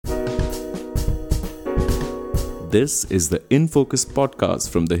This is the In Focus podcast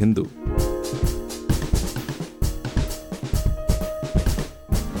from The Hindu.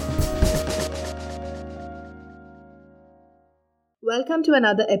 Welcome to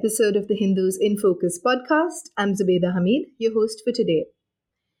another episode of The Hindu's In Focus podcast. I'm Zubaida Hamid, your host for today.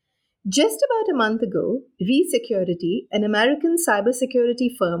 Just about a month ago, Rescurity, an American cybersecurity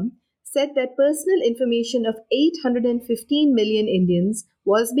firm, said that personal information of 815 million Indians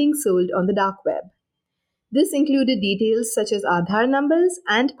was being sold on the dark web. This included details such as Aadhar numbers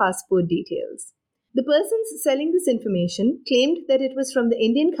and passport details. The persons selling this information claimed that it was from the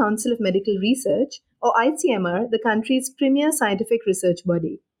Indian Council of Medical Research, or ICMR, the country's premier scientific research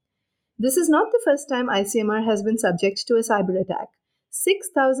body. This is not the first time ICMR has been subject to a cyber attack.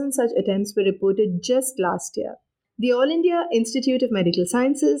 6,000 such attempts were reported just last year. The All India Institute of Medical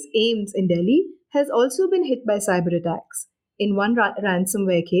Sciences, AIIMS in Delhi, has also been hit by cyber attacks. In one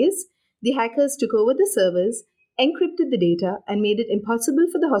ransomware case, the hackers took over the servers, encrypted the data, and made it impossible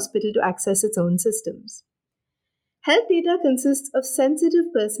for the hospital to access its own systems. Health data consists of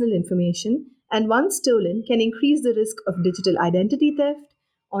sensitive personal information, and once stolen can increase the risk of digital identity theft,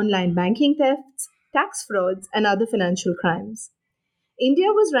 online banking thefts, tax frauds, and other financial crimes. India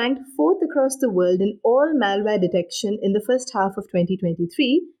was ranked 4th across the world in all malware detection in the first half of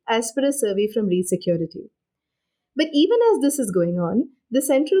 2023, as per a survey from Resecurity. But even as this is going on, the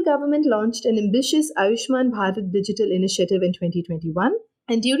central government launched an ambitious Ayushman Bharat Digital Initiative in 2021,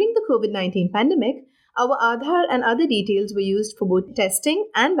 and during the COVID-19 pandemic, our Aadhar and other details were used for both testing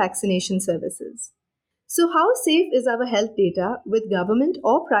and vaccination services. So how safe is our health data with government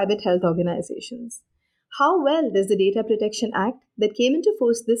or private health organizations? How well does the Data Protection Act that came into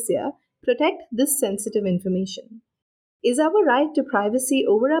force this year protect this sensitive information? Is our right to privacy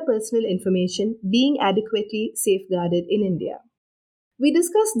over our personal information being adequately safeguarded in India? We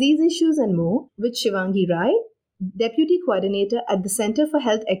discuss these issues and more with Shivangi Rai, Deputy Coordinator at the Center for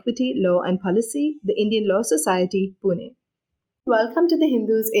Health Equity, Law and Policy, the Indian Law Society, Pune. Welcome to the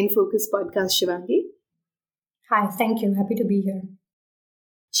Hindu's In Focus podcast, Shivangi. Hi, thank you. Happy to be here.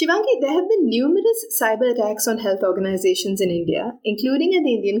 Shivangi, there have been numerous cyber attacks on health organizations in India, including at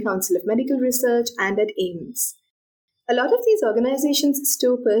the Indian Council of Medical Research and at AIIMS. A lot of these organizations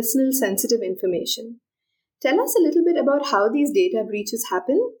store personal sensitive information. Tell us a little bit about how these data breaches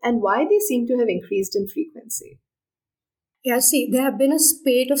happen and why they seem to have increased in frequency. Yeah, see, there have been a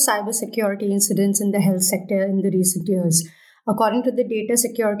spate of cybersecurity incidents in the health sector in the recent years. According to the Data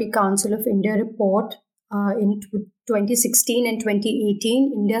Security Council of India report, in 2016 and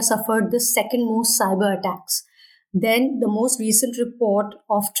 2018, India suffered the second most cyber attacks. Then the most recent report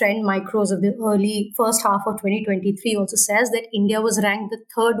of Trend Micros of the early first half of 2023 also says that India was ranked the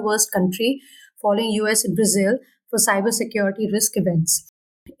third worst country following US and Brazil for cybersecurity risk events.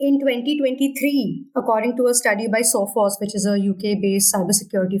 In 2023, according to a study by Sophos, which is a UK-based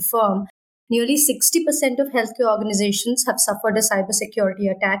cybersecurity firm, nearly 60% of healthcare organizations have suffered a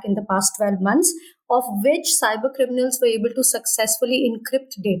cybersecurity attack in the past 12 months, of which cyber criminals were able to successfully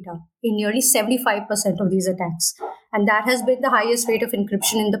encrypt data in nearly 75% of these attacks. And that has been the highest rate of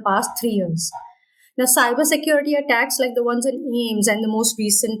encryption in the past 3 years. Now, cybersecurity attacks like the ones in AIIMS and the most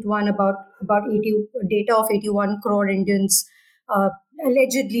recent one about 80 data of 81 crore Indians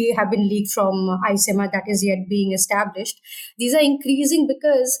allegedly have been leaked from ICMR that is yet being established. These are increasing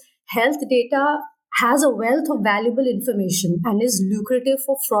because health data has a wealth of valuable information and is lucrative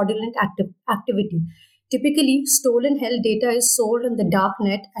for fraudulent activity. Typically, stolen health data is sold on the dark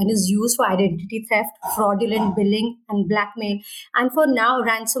net and is used for identity theft, fraudulent billing and blackmail, and for now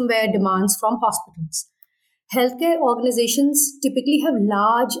ransomware demands from hospitals. Healthcare organizations typically have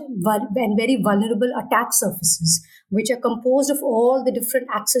large and very vulnerable attack surfaces, which are composed of all the different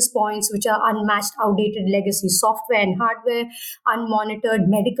access points, which are unmatched, outdated legacy software and hardware, unmonitored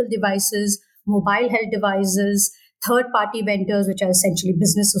medical devices, mobile health devices, third-party vendors, which are essentially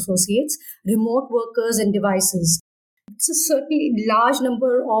business associates, remote workers and devices. It's a certainly large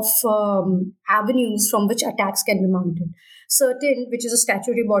number of avenues from which attacks can be mounted. Certain, which is a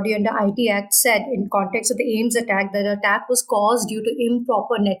statutory body under IT Act, said in context of the AIIMS attack that the attack was caused due to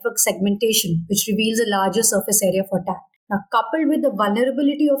improper network segmentation, which reveals a larger surface area for attack. Now, coupled with the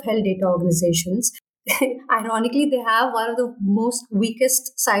vulnerability of health data organizations, ironically, they have one of the most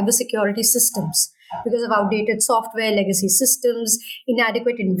weakest cybersecurity systems because of outdated software, legacy systems,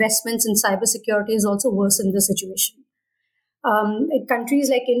 inadequate investments in cybersecurity has also worsened the situation. In countries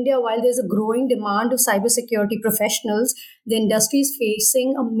like India, while there's a growing demand of cybersecurity professionals, the industry is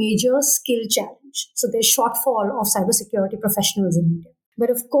facing a major skill challenge. So there's shortfall of cybersecurity professionals in India.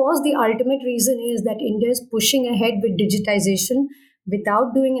 But of course, the ultimate reason is that India is pushing ahead with digitization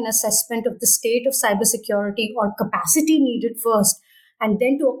without doing an assessment of the state of cybersecurity or capacity needed first, and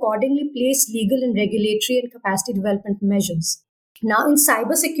then to accordingly place legal and regulatory and capacity development measures. Now, in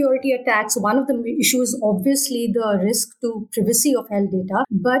cybersecurity attacks, one of the issues is obviously the risk to privacy of health data,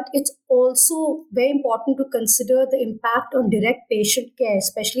 but it's also very important to consider the impact on direct patient care,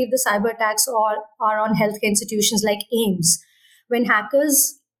 especially if the cyber attacks are on healthcare institutions like AIIMS. When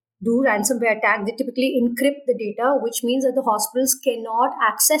hackers do ransomware attack, they typically encrypt the data, which means that the hospitals cannot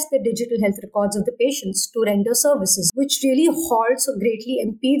access the digital health records of the patients to render services, which really halts or greatly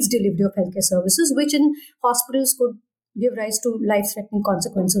impedes delivery of healthcare services, which in hospitals could give rise to life-threatening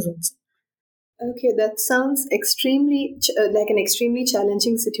consequences also. Okay, that sounds like an extremely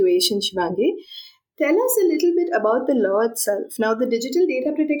challenging situation, Shivangi. Tell us a little bit about the law itself. Now, the Digital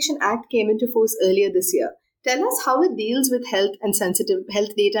Data Protection Act came into force earlier this year. Tell us how it deals with health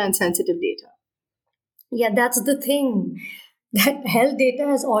data and sensitive data. Yeah, that's the thing. That health data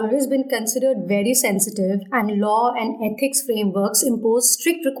has always been considered very sensitive, and law and ethics frameworks impose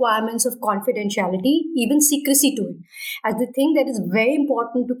strict requirements of confidentiality, even secrecy to it, as the thing that is very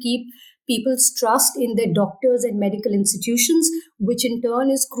important to keep people's trust in their doctors and medical institutions, which in turn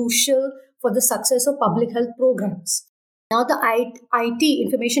is crucial for the success of public health programs. Now, the IT,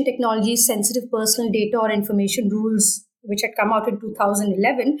 Information Technology Sensitive Personal Data or Information Rules, which had come out in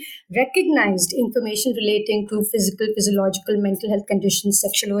 2011, recognized information relating to physical, physiological, mental health conditions,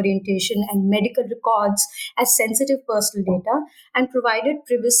 sexual orientation, and medical records as sensitive personal data and provided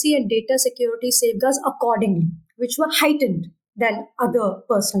privacy and data security safeguards accordingly, which were heightened than other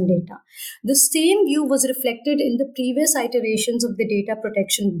personal data. The same view was reflected in the previous iterations of the Data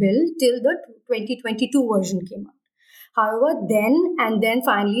Protection Bill till the 2022 version came out. However, then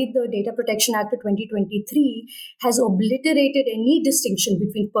finally, the Data Protection Act of 2023 has obliterated any distinction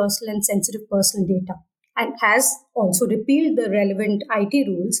between personal and sensitive personal data and has also repealed the relevant IT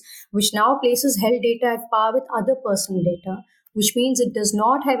rules, which now places health data at par with other personal data, which means it does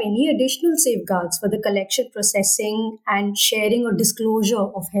not have any additional safeguards for the collection, processing, and sharing or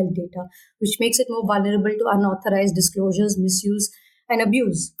disclosure of health data, which makes it more vulnerable to unauthorized disclosures, misuse, and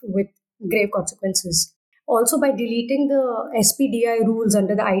abuse with grave consequences. Also, by deleting the SPDI rules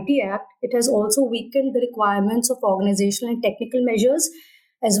under the IT Act, it has also weakened the requirements of organizational and technical measures,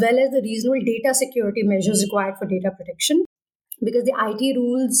 as well as the reasonable data security measures required for data protection, because the IT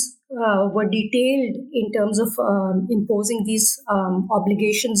rules were detailed in terms of imposing these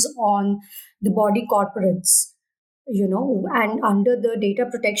obligations on the body corporates, and under the Data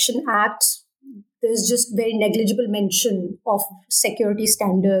Protection Act, there's just very negligible mention of security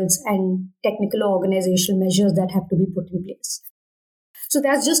standards and technical or organizational measures that have to be put in place. So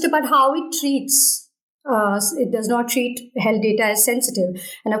that's just about how it treats. It does not treat health data as sensitive.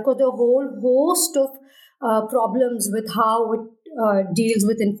 And of course, the whole host of problems with how it deals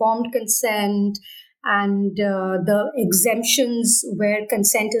with informed consent and the exemptions where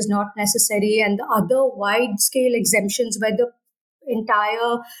consent is not necessary, and the other wide-scale exemptions where the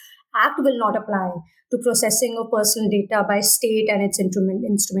entire Act will not apply to processing of personal data by state and its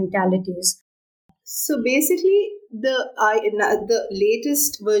instrumentalities. So basically, the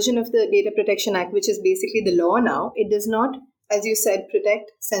latest version of the Data Protection Act, which is basically the law now, it does not, as you said,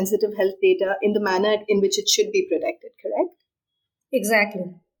 protect sensitive health data in the manner in which it should be protected, correct? Exactly.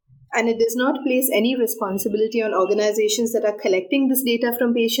 And it does not place any responsibility on organizations that are collecting this data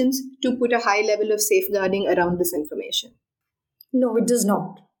from patients to put a high level of safeguarding around this information. No, it does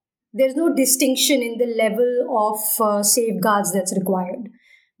not. There's no distinction in the level of safeguards that's required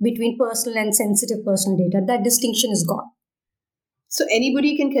between personal and sensitive personal data. That distinction is gone. So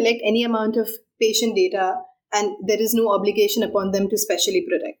anybody can collect any amount of patient data, and there is no obligation upon them to specially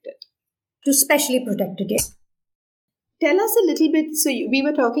protect it. To specially protect it, yes. Tell us a little bit. So we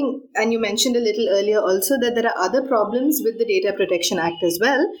were talking, and you mentioned a little earlier also, that there are other problems with the Data Protection Act as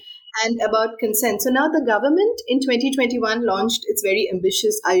well, and about consent. So now the government in 2021 launched its very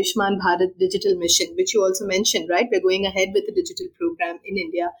ambitious Ayushman Bharat Digital Mission, which you also mentioned, right? We're going ahead with the digital program in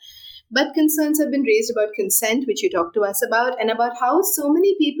India. But concerns have been raised about consent, which you talked to us about, and about how so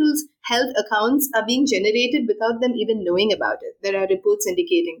many people's health accounts are being generated without them even knowing about it. There are reports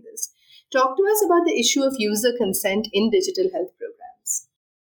indicating this. Talk to us about the issue of user consent in digital health programs.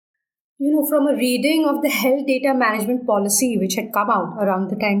 From a reading of the health data management policy, which had come out around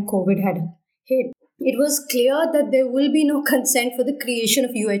the time COVID had hit, it was clear that there will be no consent for the creation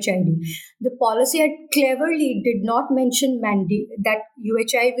of UHID. The policy had cleverly did not mention that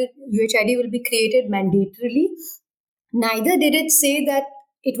UHID will be created mandatorily. Neither did it say that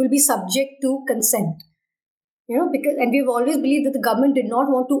it will be subject to consent. And we've always believed that the government did not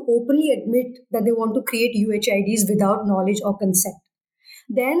want to openly admit that they want to create UHIDs without knowledge or consent.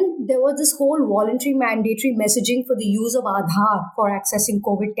 Then there was this whole voluntary mandatory messaging for the use of Aadhar for accessing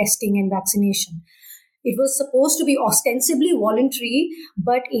COVID testing and vaccination. It was supposed to be ostensibly voluntary,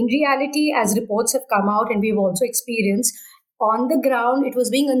 but in reality, as reports have come out and we've also experienced, on the ground, it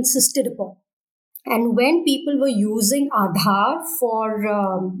was being insisted upon. And when people were using Aadhar for,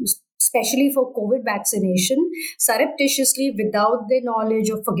 especially for COVID vaccination, surreptitiously, without their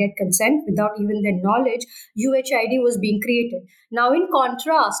knowledge or forget consent, without even their knowledge, UHID was being created. Now, in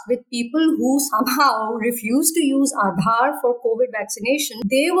contrast with people who somehow refused to use Aadhar for COVID vaccination,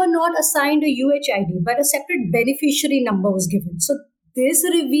 they were not assigned a UHID, but a separate beneficiary number was given. So this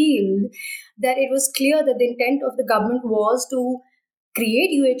revealed that it was clear that the intent of the government was to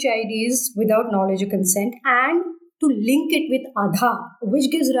create UHIDs without knowledge or consent and to link it with Aadhar,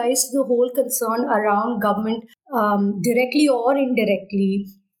 which gives rise to the whole concern around government directly or indirectly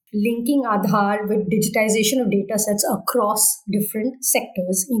linking Aadhar with digitization of data sets across different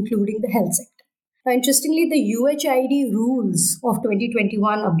sectors, including the health sector. Now, interestingly, the UHID rules of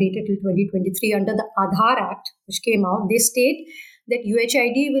 2021 updated till 2023 under the Aadhar Act, which came out, they state that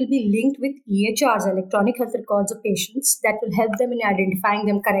UHID will be linked with EHRs, electronic health records of patients, that will help them in identifying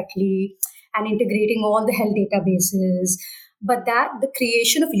them correctly and integrating all the health databases. But that the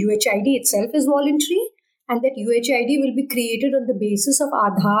creation of UHID itself is voluntary, and that UHID will be created on the basis of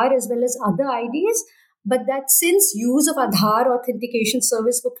Aadhar as well as other IDs. But that since use of Aadhar authentication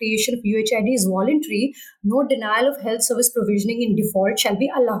service for creation of UHID is voluntary, no denial of health service provisioning in default shall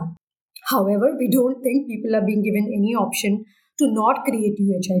be allowed. However, we don't think people are being given any option to not create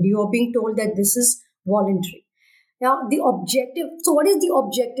UHID or being told that this is voluntary. Now, the objective, so what is the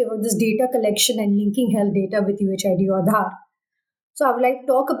objective of this data collection and linking health data with UHID or Aadhar? So I would like to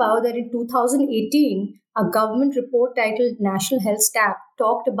talk about that in 2018, a government report titled National Health Stack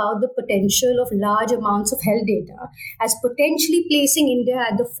talked about the potential of large amounts of health data as potentially placing India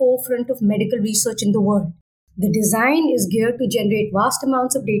at the forefront of medical research in the world. The design is geared to generate vast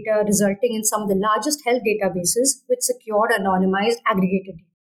amounts of data, resulting in some of the largest health databases with secured, anonymized, aggregated data.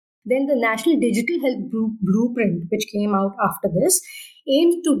 Then the National Digital Health Blueprint, which came out after this,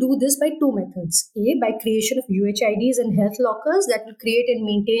 aimed to do this by two methods. A, by creation of UHIDs and health lockers that will create and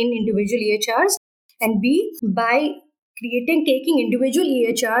maintain individual EHRs. And B, by taking individual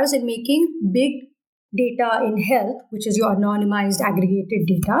EHRs and making big data in health, which is your anonymized aggregated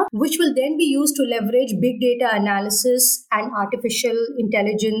data, which will then be used to leverage big data analysis and artificial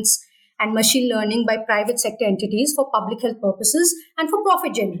intelligence and machine learning by private sector entities for public health purposes and for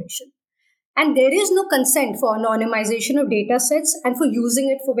profit generation. And there is no consent for anonymization of data sets and for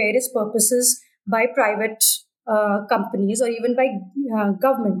using it for various purposes by private companies or even by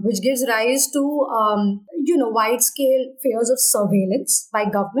government, which gives rise to wide-scale fears of surveillance by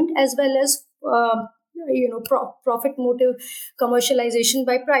government as well as profit motive commercialization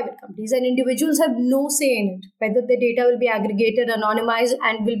by private companies, and individuals have no say in it, whether the data will be aggregated, anonymized,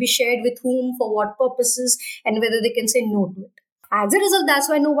 and will be shared with whom, for what purposes, and whether they can say no to it. As a result, that's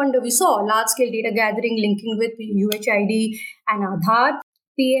why no wonder we saw large-scale data gathering linking with UHID and Aadhar.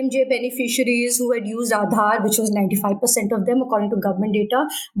 PMJ beneficiaries who had used Aadhar, which was 95% of them according to government data,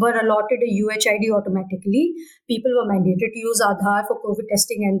 were allotted a UHID automatically. People were mandated to use Aadhar for COVID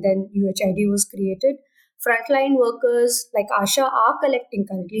testing, and then UHID was created. Frontline workers like ASHA are collecting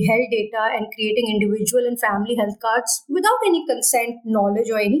currently health data and creating individual and family health cards without any consent, knowledge,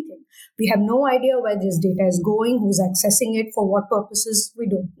 or anything. We have no idea where this data is going, who's accessing it, for what purposes, we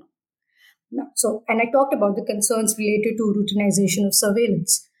don't know. And I talked about the concerns related to routinization of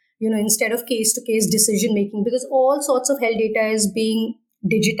surveillance, instead of case-to-case decision-making, because all sorts of health data is being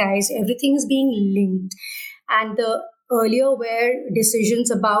digitized, everything is being linked. And the earlier where decisions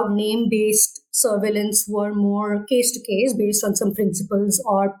about name-based surveillance were more case-to-case based on some principles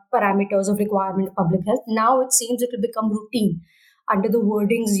or parameters of requirement of public health, now it seems it will become routine under the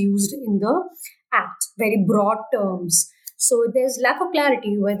wordings used in the Act, very broad terms. So there's lack of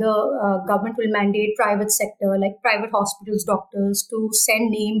clarity whether government will mandate private sector, like private hospitals, doctors, to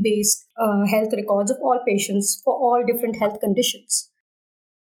send name-based health records of all patients for all different health conditions.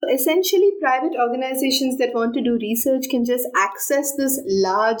 Essentially, private organizations that want to do research can just access this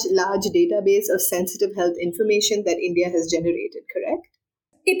large database of sensitive health information that India has generated, correct?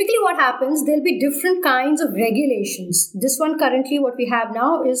 Typically what happens, there'll be different kinds of regulations. This one currently, what we have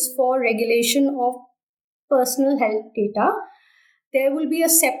now is for regulation of personal health data. There will be a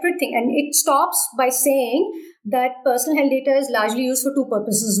separate thing, and it stops by saying that personal health data is largely used for two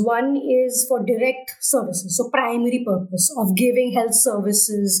purposes. One is for direct services, so primary purpose of giving health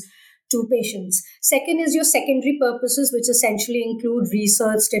services to patients. Second is your secondary purposes, which essentially include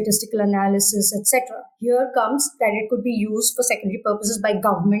research, statistical analysis, etc. Here comes that it could be used for secondary purposes by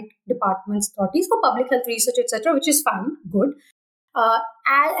government departments, authorities for public health research, etc., which is fine, good.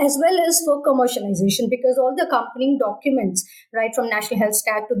 As well as for commercialization, because all the accompanying documents, right from National Health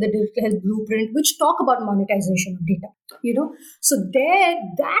Stack to the Digital Health Blueprint, which talk about monetization of data, So there,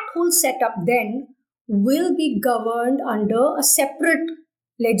 that whole setup then will be governed under a separate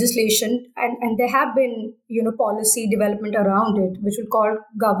legislation, and there have been, policy development around it, which will call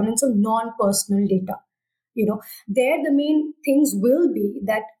governance of non-personal data. There the main things will be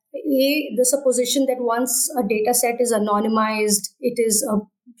that the supposition that once a data set is anonymized, it is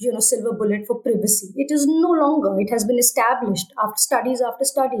a silver bullet for privacy. It is no longer. It has been established after studies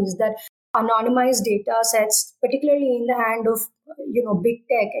that anonymized data sets, particularly in the hand of big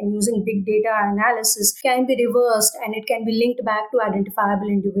tech and using big data analysis, can be reversed and it can be linked back to identifiable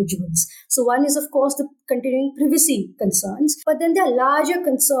individuals. So one is, of course, the continuing privacy concerns, but then there are larger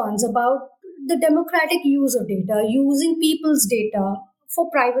concerns about the democratic use of data, using people's data for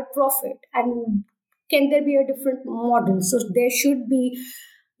private profit, and can there be a different model? So there should be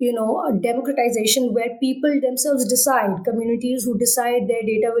a democratization where people themselves decide, communities who decide their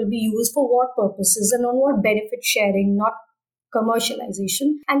data will be used for what purposes and on what benefit sharing, not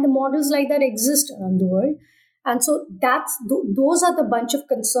commercialization. And the models like that exist around the world. And so those are the bunch of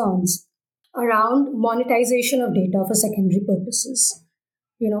concerns around monetization of data for secondary purposes.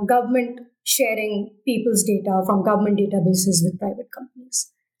 Government sharing people's data from government databases with private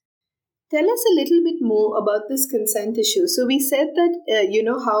companies. Tell us a little bit more about this consent issue. So we said that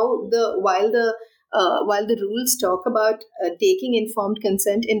while the rules talk about taking informed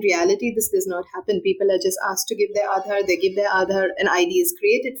consent, in reality this does not happen. People are just asked to give their Aadhar, they give their Aadhar, an ID is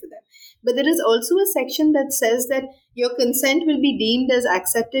created for them. But there is also a section that says that your consent will be deemed as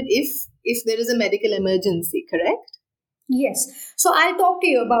accepted if there is a medical emergency, correct? Yes. So I'll talk to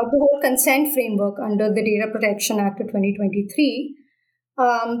you about the whole consent framework under the Data Protection Act of 2023.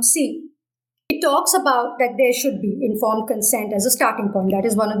 It talks about that there should be informed consent as a starting point. That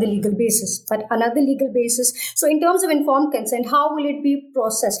is one of the legal bases. But another legal basis, so in terms of informed consent, how will it be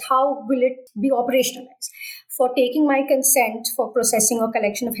processed? How will it be operationalized? For taking my consent for processing or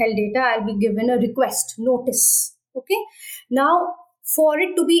collection of health data, I'll be given a request notice. Okay. Now, for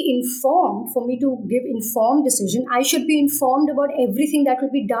it to be informed, for me to give informed decision, I should be informed about everything that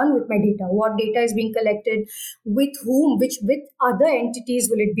will be done with my data. What data is being collected, with whom, with other entities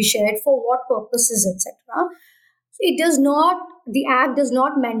will it be shared, for what purposes, etc. The Act does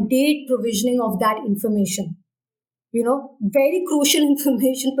not mandate provisioning of that information. Very crucial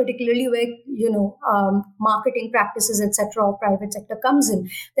information, particularly where, marketing practices, etc., of private sector comes in,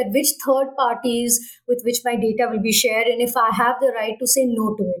 that which third parties with which my data will be shared, and if I have the right to say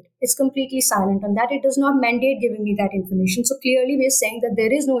no to it. It's completely silent on that. It does not mandate giving me that information. So clearly we're saying that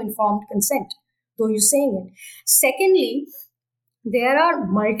there is no informed consent, though you're saying it. Secondly, there are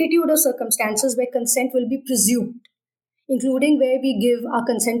multitude of circumstances where consent will be presumed, including where we give our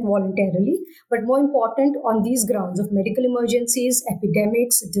consent voluntarily, but more important, on these grounds of medical emergencies,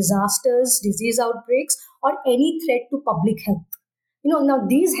 epidemics, disasters, disease outbreaks, or any threat to public health. Now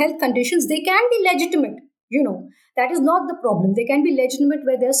these health conditions, they can be legitimate, that is not the problem. They can be legitimate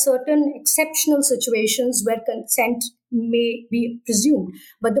where there are certain exceptional situations where consent may be presumed.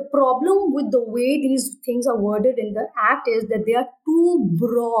 But the problem with the way these things are worded in the Act is that they are too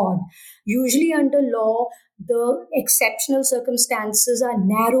broad. Usually under law, the exceptional circumstances are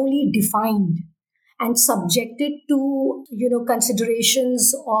narrowly defined and subjected to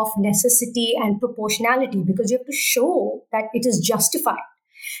considerations of necessity and proportionality, because you have to show that it is justified.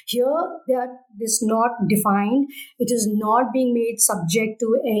 Here, this is not defined. It is not being made subject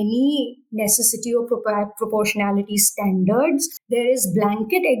to any necessity or proportionality standards. There is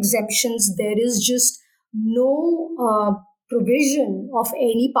blanket exemptions. There is just no provision of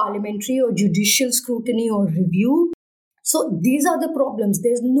any parliamentary or judicial scrutiny or review. So these are the problems.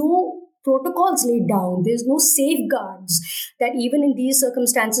 There's no protocols laid down. There's no safeguards that even in these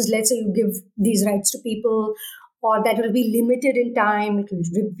circumstances, let's say you give these rights to people, or that will be limited in time, it will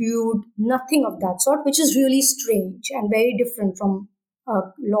be reviewed, nothing of that sort, which is really strange and very different from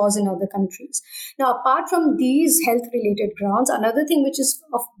laws in other countries. Now, apart from these health-related grounds, another thing which is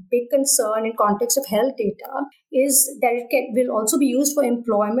of big concern in context of health data is that it will also be used for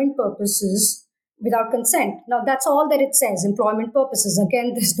employment purposes without consent. Now, that's all that it says, employment purposes.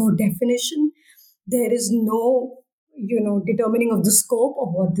 Again, there's no definition. There is no determining of the scope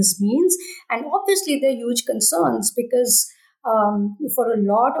of what this means. And obviously there are huge concerns because for a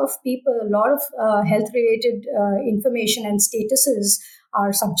lot of people, a lot of health-related information and statuses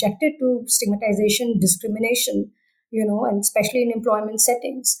are subjected to stigmatization, discrimination, and especially in employment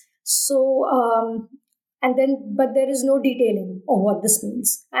settings. So, but there is no detailing of what this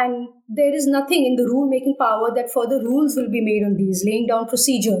means. And there is nothing in the rule-making power that further rules will be made on these, laying down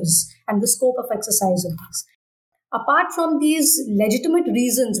procedures and the scope of exercise of these. Apart from these legitimate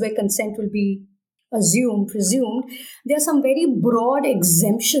reasons where consent will be presumed, there are some very broad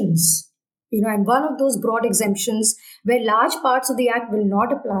exemptions. And one of those broad exemptions where large parts of the Act will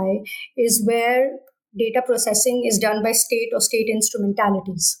not apply is where data processing is done by state or state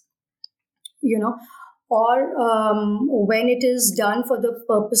instrumentalities, or when it is done for the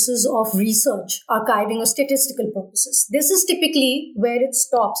purposes of research, archiving, or statistical purposes. This is typically where it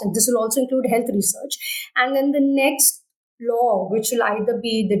stops, and this will also include health research. And then the next law, which will either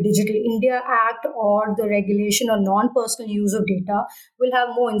be the Digital India Act or the regulation on non-personal use of data, will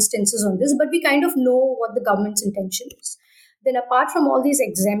have more instances on this, but we kind of know what the government's intention is. Then apart from all these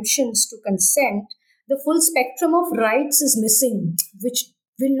exemptions to consent, the full spectrum of rights is missing, which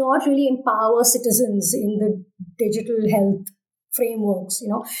will not really empower citizens in the digital health frameworks.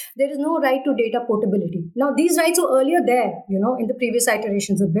 There is no right to data portability. Now, these rights were earlier there, in the previous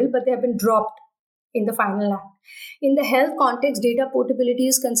iterations of bill, but they have been dropped in the final act. In the health context, data portability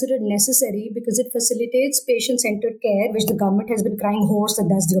is considered necessary because it facilitates patient-centered care, which the government has been crying hoarse that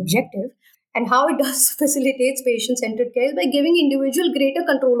that's the objective. And how it does facilitates patient-centered care is by giving individual greater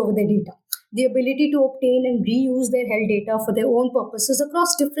control over their data, the ability to obtain and reuse their health data for their own purposes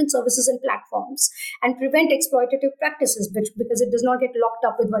across different services and platforms, and prevent exploitative practices, because it does not get locked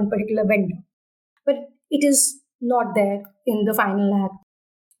up with one particular vendor. But it is not there in the final act.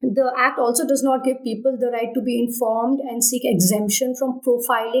 The Act also does not give people the right to be informed and seek exemption from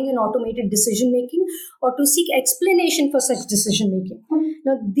profiling and automated decision making, or to seek explanation for such decision making.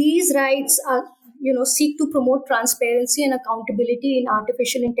 Now, these rights are, seek to promote transparency and accountability in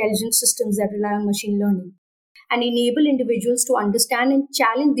artificial intelligence systems that rely on machine learning, and enable individuals to understand and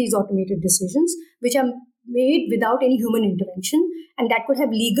challenge these automated decisions, which are made without any human intervention, and that could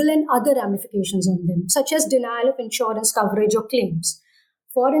have legal and other ramifications on them, such as denial of insurance coverage or claims.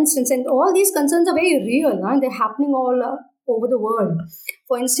 For instance, and all these concerns are very real, and they're happening all over the world.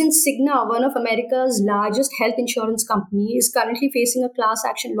 For instance, Cigna, one of America's largest health insurance company, is currently facing a class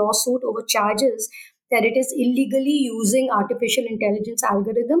action lawsuit over charges that it is illegally using artificial intelligence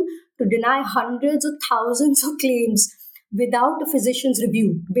algorithm to deny hundreds of thousands of claims without a physician's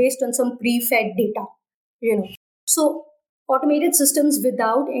review based on some pre-fed data. So automated systems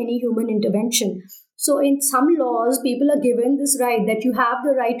without any human intervention. So in some laws, people are given this right that you have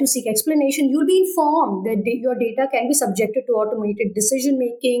the right to seek explanation. You'll be informed that your data can be subjected to automated decision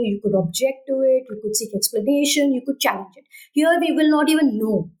making. You could object to it. You could seek explanation. You could challenge it. Here, we will not even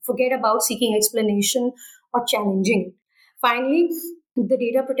know. Forget about seeking explanation or challenging it. Finally, the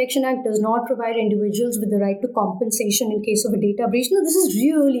Data Protection Act does not provide individuals with the right to compensation in case of a data breach. Now, this is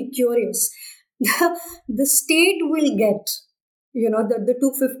really curious. The state will get the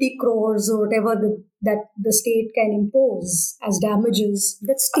 250 crores or whatever that the state can impose as damages,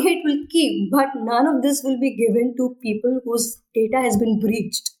 that state will keep, but none of this will be given to people whose data has been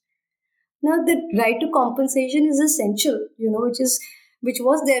breached. Now, the right to compensation is essential, which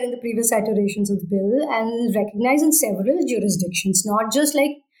was there in the previous iterations of the bill and recognized in several jurisdictions, not just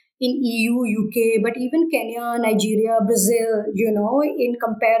like in EU, UK, but even Kenya, Nigeria, Brazil, in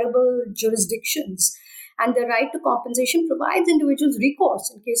comparable jurisdictions. And the right to compensation provides individuals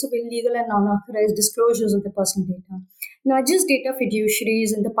recourse in case of illegal and unauthorized disclosures of their personal data. Nudges data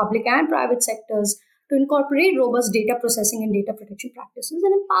fiduciaries in the public and private sectors to incorporate robust data processing and data protection practices,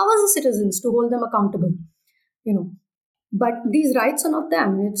 and empowers the citizens to hold them accountable. But these rights are not there.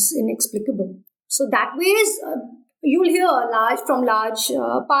 It's inexplicable. So that way you'll hear from large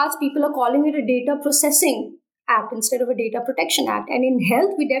parts, people are calling it a data processing act instead of a data protection act. And in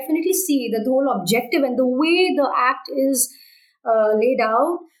health, we definitely see that the whole objective and the way the act is laid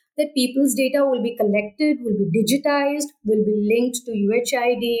out, that people's data will be collected, will be digitized, will be linked to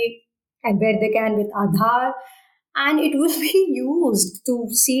UHID, and where they can with Aadhar, and it will be used to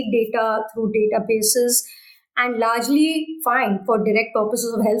seed data through databases, and largely fine for direct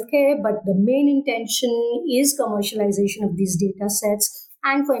purposes of healthcare, but the main intention is commercialization of these data sets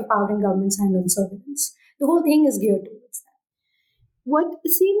and for empowering government's hand on surveillance. The whole thing is geared towards that. What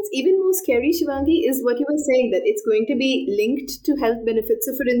seems even more scary, Shivangi, is what you were saying, that it's going to be linked to health benefits.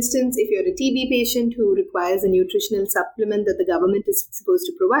 So, for instance, if you're a TB patient who requires a nutritional supplement that the government is supposed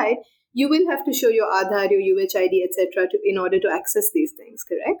to provide, you will have to show your Aadhar, your UHID, etc., in order to access these things,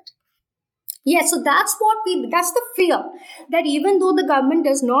 correct? Yes, so that's the fear, that even though the government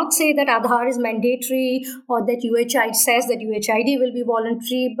does not say that Aadhar is mandatory or that UHID says that UHID will be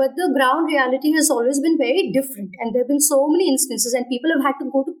voluntary, but the ground reality has always been very different. And there have been so many instances, and people have had to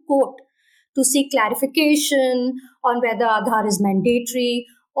go to court to seek clarification on whether Aadhar is mandatory,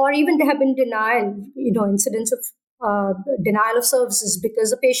 or even there have been incidents of denial of services because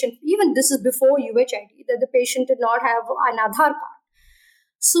the patient, even this is before UHID, that the patient did not have an Aadhar card.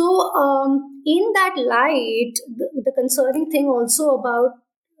 So, in that light, the concerning thing also about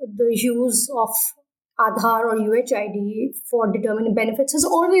the use of Aadhar or UHID for determining benefits has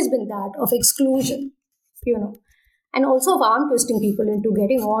always been that of exclusion, you know, and also of arm twisting people into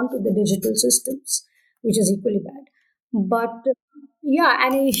getting onto the digital systems, which is equally bad. But yeah,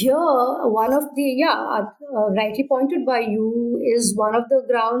 and here one of the rightly pointed by you, is one of the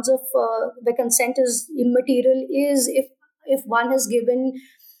grounds of the consent is immaterial is if one has given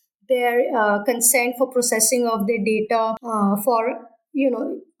their consent for processing of their data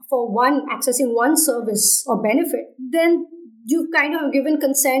for one accessing one service or benefit, then you've kind of given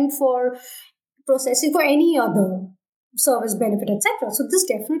consent for processing for any other service, benefit, etc. So this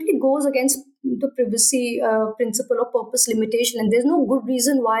definitely goes against the privacy principle of purpose limitation, and there's no good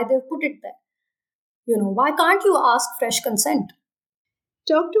reason why they've put it there. Why can't you ask fresh consent?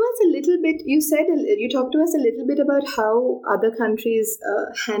 Talk to us a little bit. You talked to us a little bit about how other countries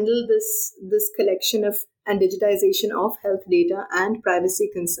handle this collection of and digitization of health data and privacy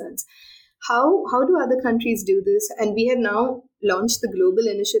concerns. How do other countries do this? And we have now launched the Global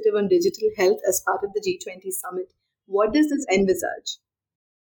Initiative on Digital Health as part of the G20 summit. What does this envisage?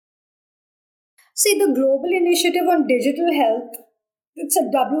 See, the Global Initiative on Digital Health, it's a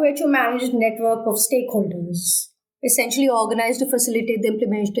WHO managed network of stakeholders, essentially organized to facilitate the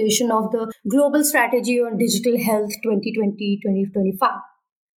implementation of the Global Strategy on Digital Health 2020-2025.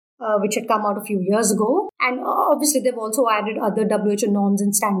 Which had come out a few years ago. And obviously, they've also added other WHO norms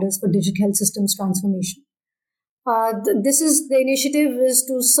and standards for digital health systems transformation. The initiative is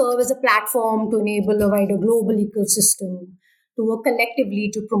to serve as a platform to enable a wider global ecosystem, to work collectively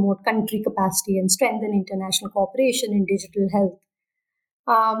to promote country capacity and strengthen international cooperation in digital health.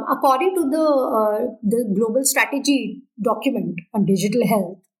 According to the global strategy document on digital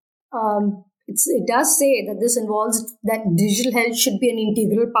health, it does say that this involves that digital health should be an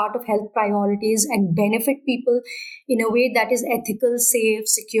integral part of health priorities and benefit people in a way that is ethical, safe,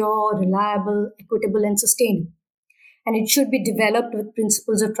 secure, reliable, equitable, and sustainable. And it should be developed with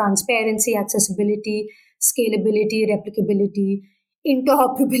principles of transparency, accessibility, scalability, replicability,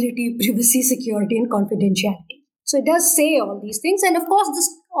 interoperability, privacy, security, and confidentiality. So it does say all these things. And of course, the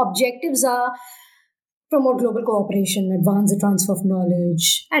objectives are promote global cooperation, advance the transfer of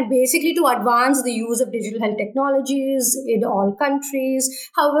knowledge, and basically to advance the use of digital health technologies in all countries.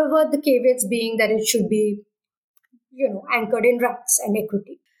 However, the caveats being that it should be, anchored in rights and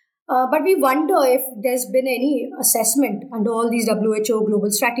equity. But we wonder if there's been any assessment under all these WHO global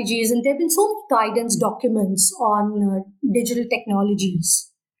strategies, and there have been so many guidance documents on digital technologies.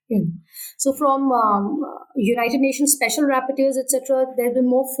 So from United Nations Special Rapporteurs, etc., they've been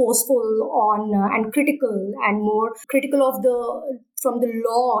more forceful on and more critical of from the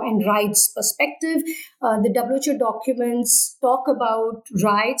law and rights perspective. The WHO documents talk about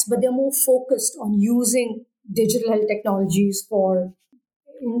rights, but they're more focused on using digital health technologies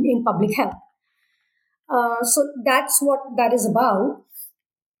in public health. So that's what that is about.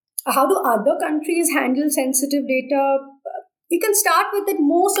 How do other countries handle sensitive data? We can start with that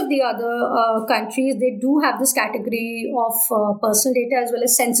most of the other countries, they do have this category of personal data as well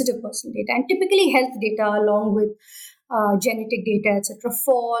as sensitive personal data. And typically health data along with genetic data, etc.,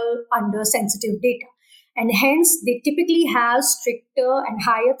 fall under sensitive data. And hence, they typically have stricter and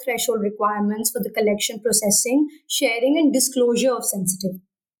higher threshold requirements for the collection, processing, sharing, and disclosure of sensitive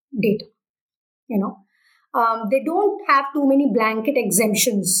data. They don't have too many blanket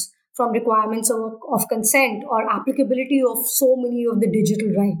exemptions from requirements of consent or applicability of so many of the digital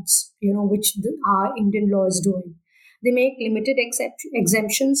rights, which our Indian law is doing. They make limited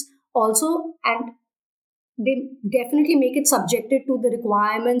exemptions also, and they definitely make it subjected to the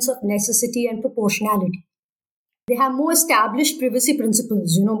requirements of necessity and proportionality. They have more established privacy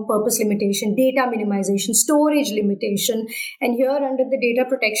principles, purpose limitation, data minimization, storage limitation. And here under the Data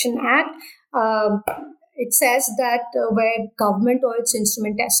Protection Act, it says that where government or its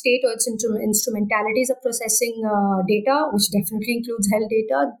state or its instrumentalities are processing data, which definitely includes health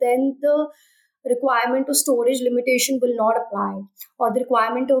data, then the requirement of storage limitation will not apply, or the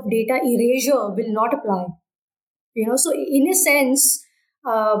requirement of data erasure will not apply. So in a sense,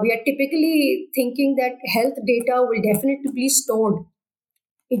 we are typically thinking that health data will definitely be stored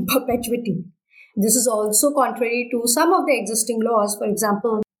in perpetuity. This is also contrary to some of the existing laws. For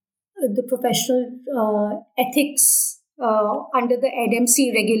example, the professional ethics under the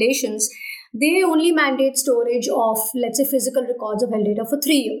AIIMS regulations, they only mandate storage of, let's say, physical records of health data for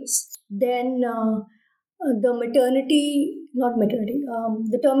 3 years. Then the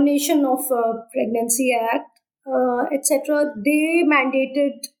the Termination of Pregnancy Act, etc., they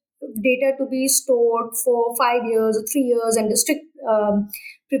mandated data to be stored for 5 years or 3 years under strict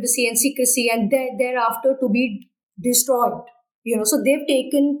privacy and secrecy, and thereafter to be destroyed. So they've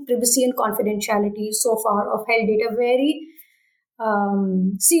taken privacy and confidentiality so far of health data very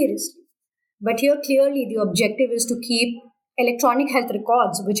seriously. But here clearly the objective is to keep electronic health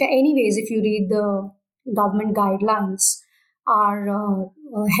records, which are anyways, if you read the government guidelines, are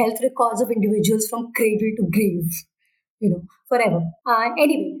health records of individuals from cradle to grave, forever.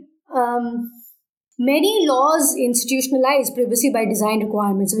 Anyway, many laws institutionalize privacy by design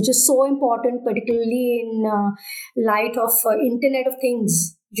requirements, which is so important, particularly in light of Internet of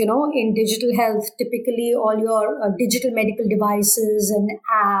Things. In digital health, typically all your digital medical devices and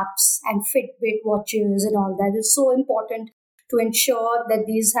apps and Fitbit watches and all that is so important to ensure that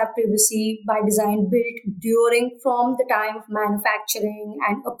these have privacy by design built from the time of manufacturing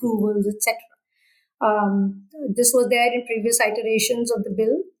and approvals, etc. This was there in previous iterations of the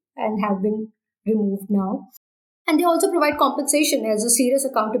bill and have been removed now. And they also provide compensation as a serious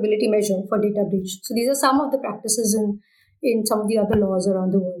accountability measure for data breach. So these are some of the practices in some of the other laws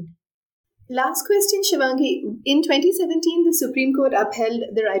around the world. Last question, Shivangi. In 2017, the Supreme Court upheld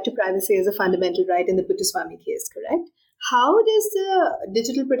the right to privacy as a fundamental right in the Puttaswamy case, correct? How does the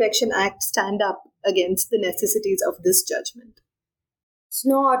Digital Protection Act stand up against the necessities of this judgment? It's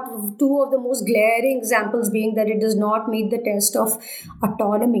not. Two of the most glaring examples being that it does not meet the test of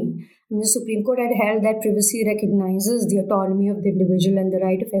autonomy. The Supreme Court had held that privacy recognizes the autonomy of the individual and the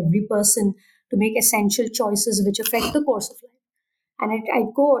right of every person to make essential choices which affect the course of life. And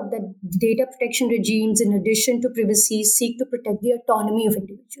I quote that data protection regimes, in addition to privacy, seek to protect the autonomy of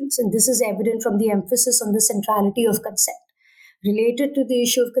individuals. And this is evident from the emphasis on the centrality of consent. Related to the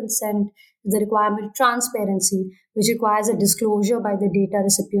issue of consent is the requirement of transparency, which requires a disclosure by the data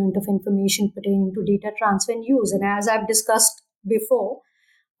recipient of information pertaining to data transfer and use. And as I've discussed before,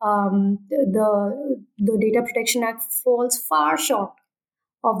 the Data Protection Act falls far short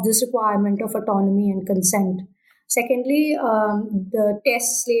of this requirement of autonomy and consent. Secondly, the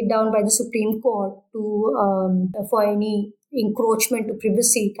tests laid down by the Supreme Court for any encroachment to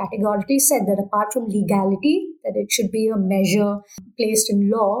privacy categorically said that apart from legality, that it should be a measure placed in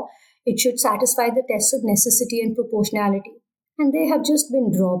law, it should satisfy the tests of necessity and proportionality. And they have just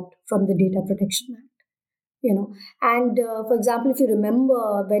been dropped from the Data Protection Act. And for example, if you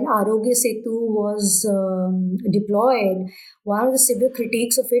remember when Arogya Setu was deployed, one of the severe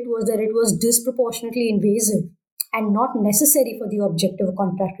critiques of it was that it was disproportionately invasive and not necessary for the objective of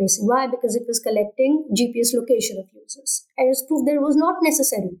contact tracing. Why? Because it was collecting GPS location of users. And it's proved that it was not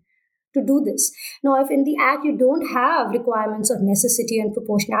necessary to do this. Now, if in the Act you don't have requirements of necessity and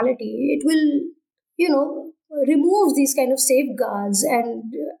proportionality, it will, remove these kind of safeguards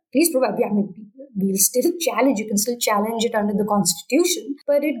and please provide, we'll still challenge, you can still challenge it under the Constitution,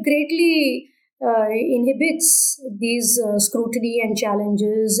 but it greatly inhibits these scrutiny and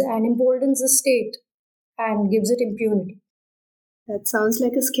challenges and emboldens the state and gives it impunity. That sounds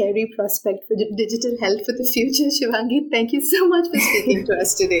like a scary prospect for digital health for the future, Shivangi. Thank you so much for speaking to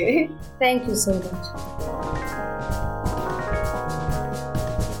us today. Thank you so much.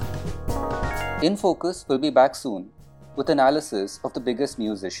 In Focus will be back soon with analysis of the biggest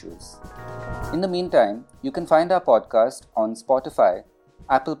news issues. In the meantime, you can find our podcast on Spotify,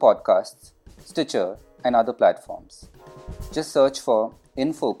 Apple Podcasts, Stitcher, and other platforms. Just search for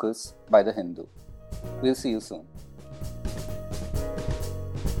In Focus by The Hindu. We'll see you soon.